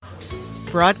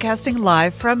Broadcasting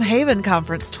live from Haven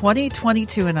Conference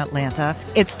 2022 in Atlanta,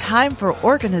 it's time for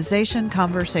Organization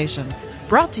Conversation,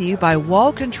 brought to you by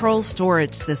Wall Control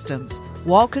Storage Systems.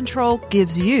 Wall Control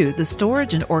gives you the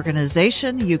storage and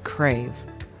organization you crave.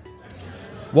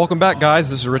 Welcome back, guys.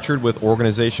 This is Richard with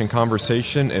Organization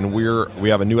Conversation, and we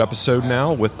have a new episode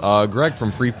now with Greg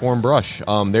from FreeForm Brush.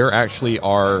 They're actually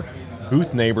our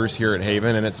booth neighbors here at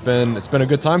Haven, and it's been a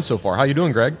good time so far. How you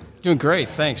doing, Greg? Doing great,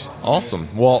 thanks.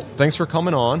 Awesome. Well, thanks for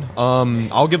coming on.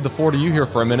 I'll give the floor to you here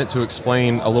for a minute to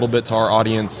explain a little bit to our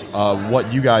audience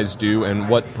what you guys do and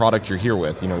what product you're here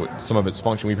with. You know, some of its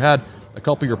function. We've had a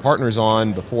couple of your partners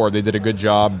on before. They did a good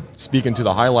job speaking to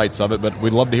the highlights of it, but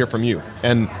we'd love to hear from you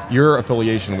and your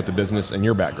affiliation with the business and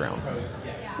your background.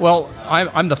 Well,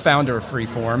 I'm the founder of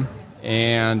FreeForm,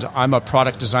 and I'm a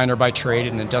product designer by trade,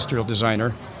 an industrial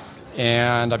designer,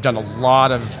 and I've done a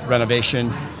lot of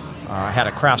renovation. I had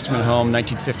a Craftsman home,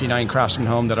 1959 Craftsman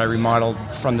home that I remodeled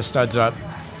from the studs up,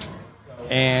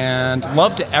 and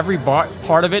loved every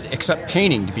part of it except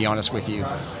painting, to be honest with you.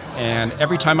 And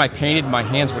every time I painted, my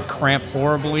hands would cramp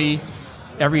horribly.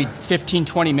 Every 15,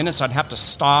 20 minutes, I'd have to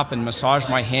stop and massage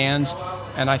my hands.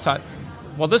 And I thought,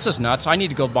 well, this is nuts. I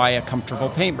need to go buy a comfortable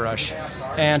paintbrush.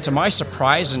 And to my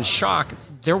surprise and shock,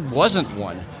 there wasn't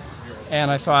one. And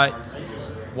I thought,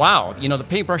 wow, you know, the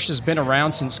paintbrush has been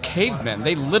around since cavemen.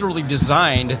 They literally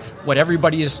designed what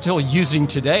everybody is still using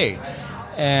today.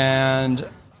 And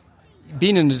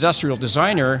being an industrial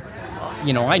designer,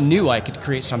 you know, I knew I could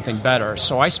create something better.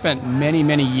 So I spent many,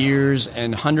 many years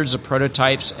and hundreds of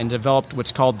prototypes and developed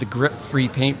what's called the grip-free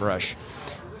paintbrush.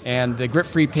 And the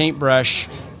grip-free paintbrush,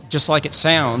 just like it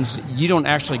sounds, you don't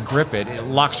actually grip it. It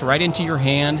locks right into your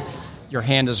hand. Your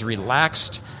hand is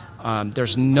relaxed.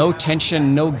 There's no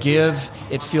tension, no give.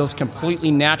 It feels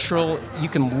completely natural. You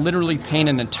can literally paint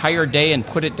an entire day and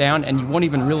put it down, and you won't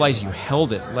even realize you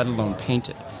held it, let alone paint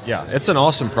it. Yeah, it's an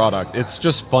awesome product. It's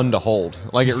just fun to hold.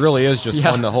 Like, it really is just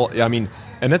fun to hold. I mean,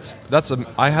 and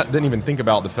I didn't even think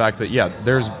about the fact that,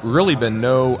 there's really been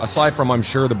no, aside from, I'm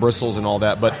sure, the bristles and all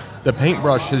that, but the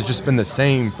paintbrush has just been the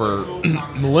same for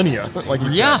millennia, like you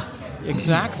said. Yeah,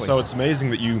 exactly. So it's amazing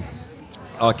that you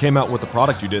came out with the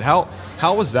product you did.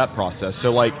 How was that process?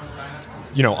 So, like,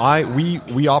 you know,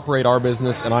 we operate our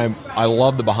business, and I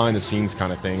love the behind the scenes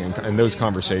kind of thing and those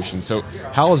conversations. So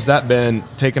how has that been,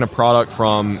 taking a product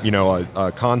from, you know,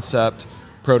 a concept,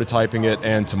 prototyping it,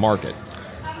 and to market?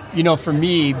 You know, for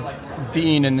me,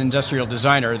 being an industrial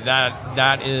designer,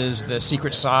 that is the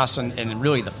secret sauce and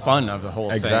really the fun of the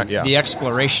whole thing, the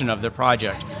exploration of the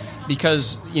project.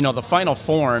 Because, you know, the final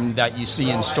form that you see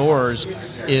in stores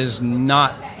is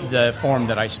not the form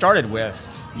that I started with.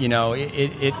 You know,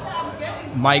 it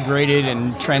migrated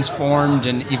and transformed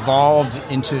and evolved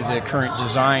into the current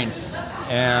design.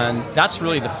 And that's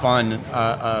really the fun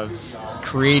of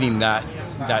creating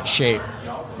that shape.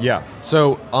 Yeah.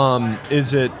 So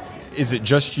is it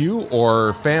just you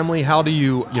or family? How do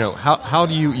you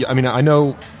I mean, I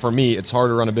know for me it's hard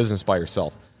to run a business by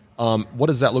yourself. What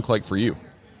does that look like for you?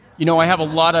 You know, I have a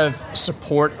lot of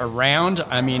support around.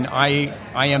 I mean, I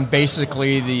am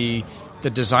basically the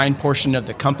design portion of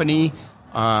the company.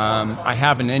 I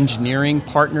have an engineering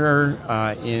partner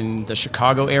in the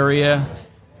Chicago area,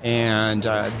 and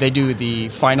they do the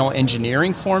final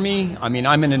engineering for me. I mean,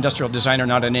 I'm an industrial designer,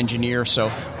 not an engineer, so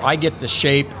I get the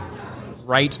shape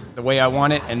right the way I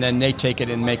want it, and then they take it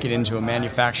and make it into a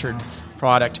manufactured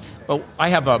product. But I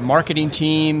have a marketing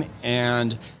team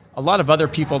and a lot of other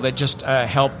people that just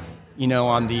help, you know,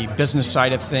 on the business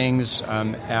side of things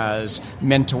as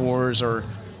mentors or...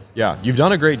 Yeah, you've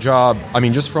done a great job. I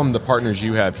mean, just from the partners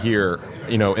you have here,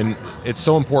 you know, and it's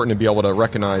so important to be able to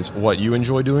recognize what you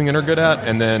enjoy doing and are good at,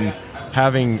 and then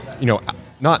having, you know,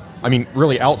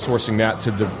 really outsourcing that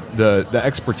to the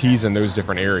expertise in those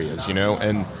different areas, you know.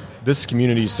 And this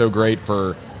community is so great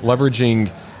for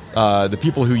leveraging the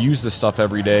people who use this stuff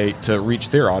every day to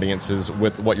reach their audiences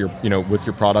with what with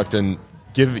your product, and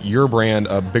give your brand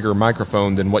a bigger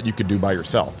microphone than what you could do by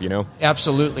yourself, you know?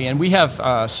 Absolutely. And we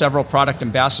have several product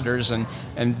ambassadors, and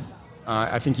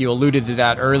I think you alluded to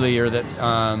that earlier,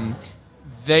 that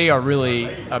they are really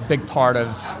a big part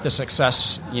of the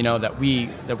success, you know, that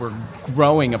we're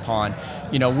growing upon.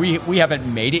 You know, we haven't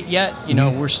made it yet. You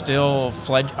know, we're still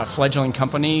a fledgling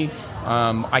company.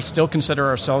 I still consider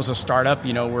ourselves a startup.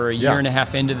 You know, we're a year and a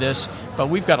half into this, but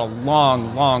we've got a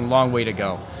long, long, long way to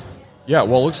go. Yeah,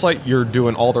 well, it looks like you're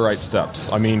doing all the right steps.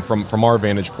 I mean, from our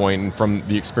vantage point and from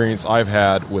the experience I've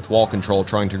had with Wall Control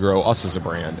trying to grow us as a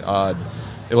brand,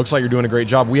 it looks like you're doing a great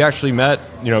job. We actually met,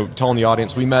 you know, telling the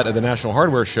audience, we met at the National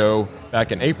Hardware Show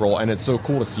back in April, and it's so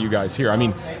cool to see you guys here. I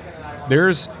mean,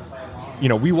 there's, you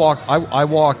know, I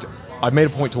walked I made a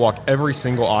point to walk every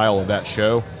single aisle of that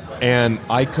show, and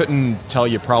I couldn't tell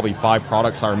you probably 5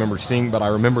 products I remember seeing, but I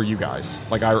remember you guys.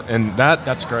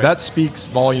 That's great. That speaks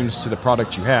volumes to the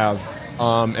product you have.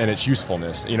 And its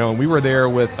usefulness, and we were there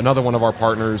with another one of our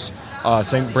partners,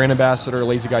 same brand ambassador,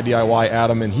 Lazy Guy DIY,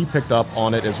 Adam, and he picked up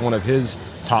on it as one of his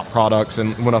top products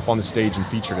and went up on the stage and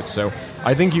featured it. So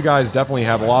I think you guys definitely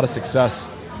have a lot of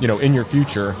success, in your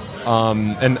future.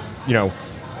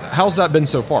 How's that been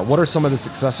so far? What are some of the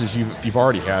successes you've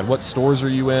already had? What stores are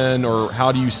you in, or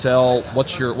how do you sell?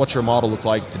 What's your model look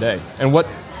like today, and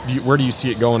where do you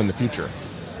see it going in the future?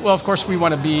 Well, of course, we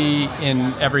want to be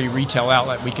in every retail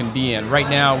outlet we can be in. Right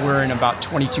now, we're in about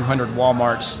 2,200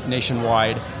 Walmarts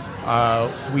nationwide.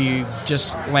 We've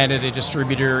just landed a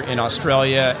distributor in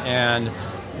Australia, and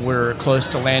we're close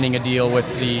to landing a deal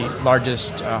with the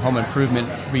largest home improvement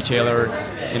retailer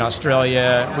in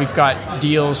Australia. We've got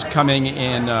deals coming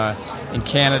in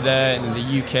Canada and in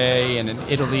the UK and in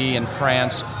Italy and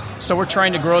France. So we're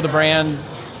trying to grow the brand,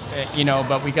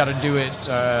 but we got to do it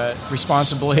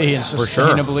responsibly and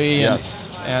sustainably. Yes.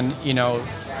 And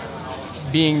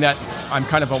being that I'm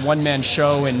kind of a one-man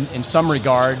show in some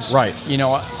regards, right.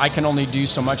 I can only do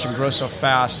so much and grow so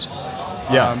fast.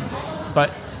 Yeah.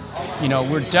 But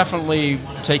we're definitely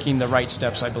taking the right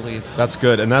steps, I believe. That's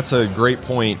good, and that's a great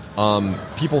point.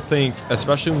 People think,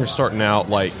 especially when you're starting out,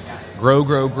 like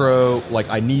grow, like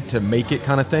I need to make it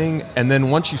kind of thing. And then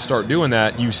once you start doing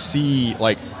that, you see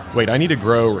like, wait, I need to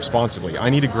grow responsibly. I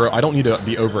need to grow. I don't need to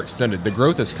be overextended. The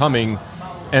growth is coming,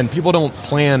 and people don't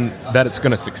plan that it's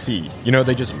going to succeed.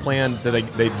 They just plan that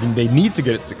they need to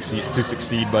get it to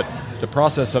succeed, but the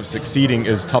process of succeeding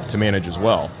is tough to manage as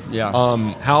well. Yeah.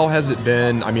 How has it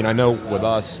been? I mean, I know with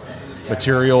us,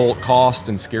 material cost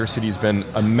and scarcity has been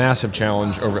a massive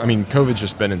challenge. COVID's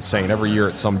just been insane. Every year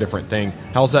it's some different thing.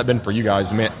 How's that been for you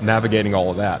guys, navigating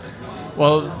all of that?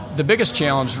 Well, the biggest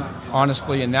challenge,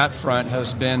 honestly, in that front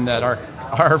has been that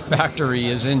our factory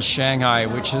is in Shanghai,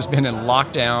 which has been in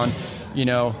lockdown,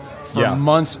 for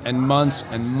months and months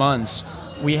and months.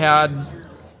 We had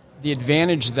the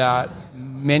advantage that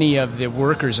many of the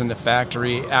workers in the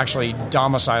factory actually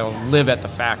live at the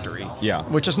factory,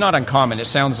 which is not uncommon. It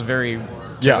sounds very...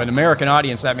 To an American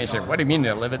audience, that may say, what do you mean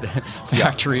they live at the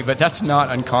factory? Yeah. But that's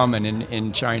not uncommon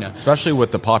in China. Especially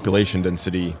with the population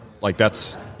density. Like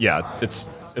it's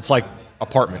like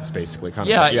apartments basically, kind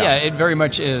of. Yeah, it very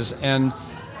much is. And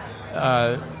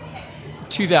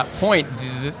to that point,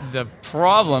 the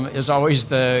problem is always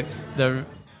the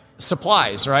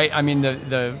supplies, right? I mean,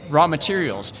 the raw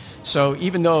materials. So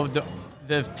even though the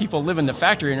people live in the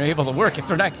factory and are able to work,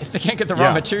 if they can't get the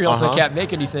raw materials, they can't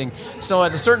make anything. So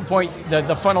at a certain point,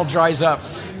 the funnel dries up.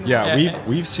 Yeah,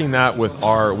 we've seen that with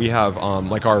we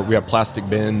have plastic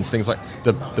bins, things like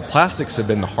the plastics have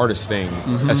been the hardest thing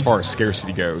as far as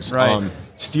scarcity goes. Right.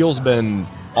 Steel's been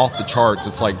off the charts.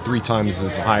 It's like 3 times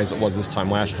as high as it was this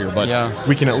time last year, but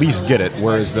we can at least get it.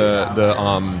 Whereas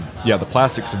the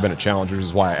plastics have been a challenge, which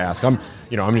is why I ask. I'm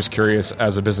just curious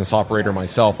as a business operator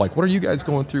myself. Like, what are you guys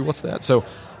going through? What's that? So,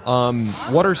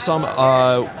 what are some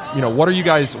what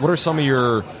are some of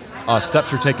your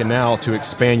steps you're taking now to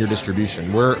expand your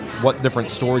distribution? What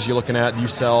different stores you looking at?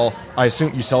 I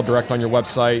assume you sell direct on your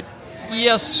website?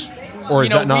 Yes. Or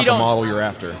is that not the model you're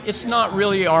after? It's not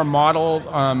really our model.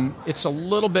 It's a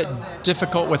little bit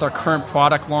difficult with our current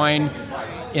product line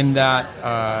in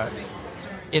that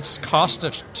its cost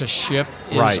to ship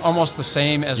is almost the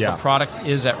same as the product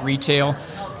is at retail.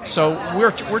 So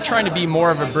we're trying to be more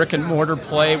of a brick and mortar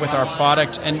play with our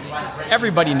product, and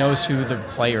everybody knows who the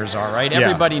players are, right?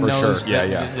 Everybody knows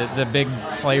the big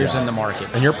players in the market.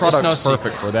 And your product's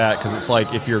perfect for that, because it's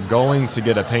like if you're going to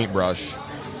get a paintbrush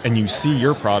and you see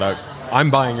your product, I'm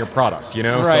buying your product,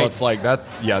 Right. So it's like that.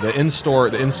 Yeah, the in-store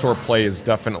play is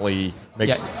definitely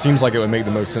seems like it would make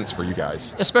the most sense for you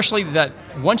guys. Especially that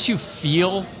once you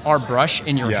feel our brush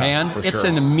in your hand, it's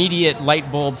an immediate light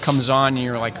bulb comes on, and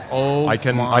you're like, oh, I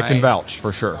can vouch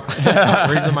for sure.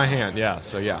 Raising my hand,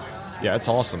 So it's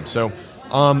awesome. So,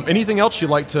 anything else you'd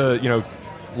like to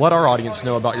let our audience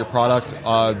know about your product?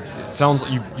 It sounds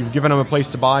like you've given them a place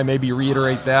to buy. Maybe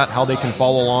reiterate that, how they can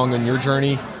follow along on your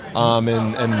journey. And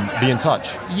be in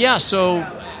touch. Yeah, so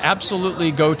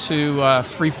absolutely go to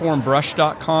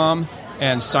freeformbrush.com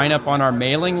and sign up on our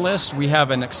mailing list. We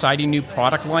have an exciting new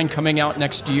product line coming out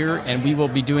next year, and we will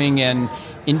be doing an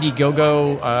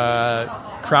Indiegogo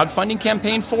crowdfunding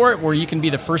campaign for it, where you can be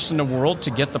the first in the world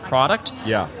to get the product.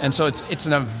 Yeah. And so it's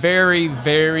in a very,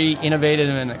 very innovative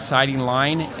and exciting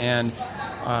line, and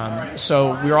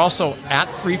so we're also at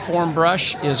FreeForm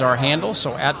Brush is our handle.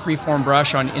 So at FreeForm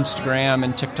Brush on Instagram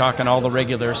and TikTok and all the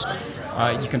regulars.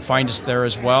 You can find us there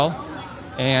as well.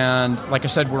 And like I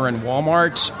said, we're in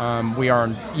Walmart.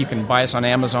 You can buy us on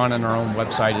Amazon and our own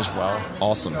website as well.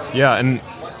 Awesome. Yeah, and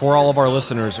for all of our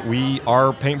listeners,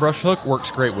 our paintbrush hook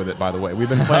works great with it, by the way. We've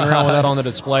been playing around with that on the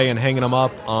display and hanging them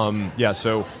up.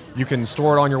 So you can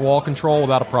store it on your wall control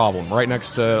without a problem, right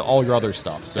next to all your other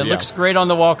stuff. So it looks great on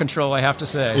the wall control, I have to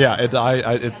say. Yeah,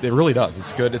 it really does.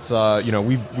 It's good. It's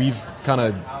we've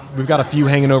got a few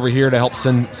hanging over here to help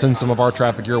send some of our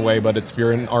traffic your way. But if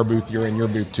you're in our booth, you're in your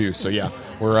booth too. So yeah,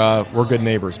 we're good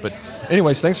neighbors. But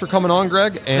anyways, thanks for coming on,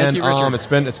 Greg. And thank you, Richard.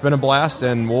 It's been a blast,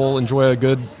 and we'll enjoy a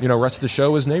good rest of the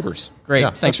show as neighbors. Great.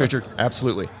 Yeah, thanks, Richard.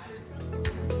 Absolutely.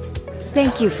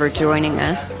 Thank you for joining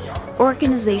us.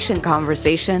 Organization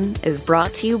Conversation is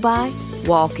brought to you by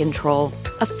Wall Control,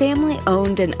 a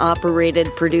family-owned and operated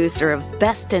producer of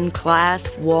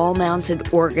best-in-class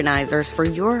wall-mounted organizers for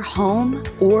your home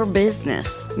or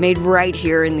business, made right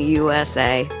here in the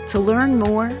USA. To learn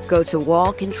more, go to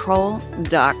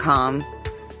wallcontrol.com.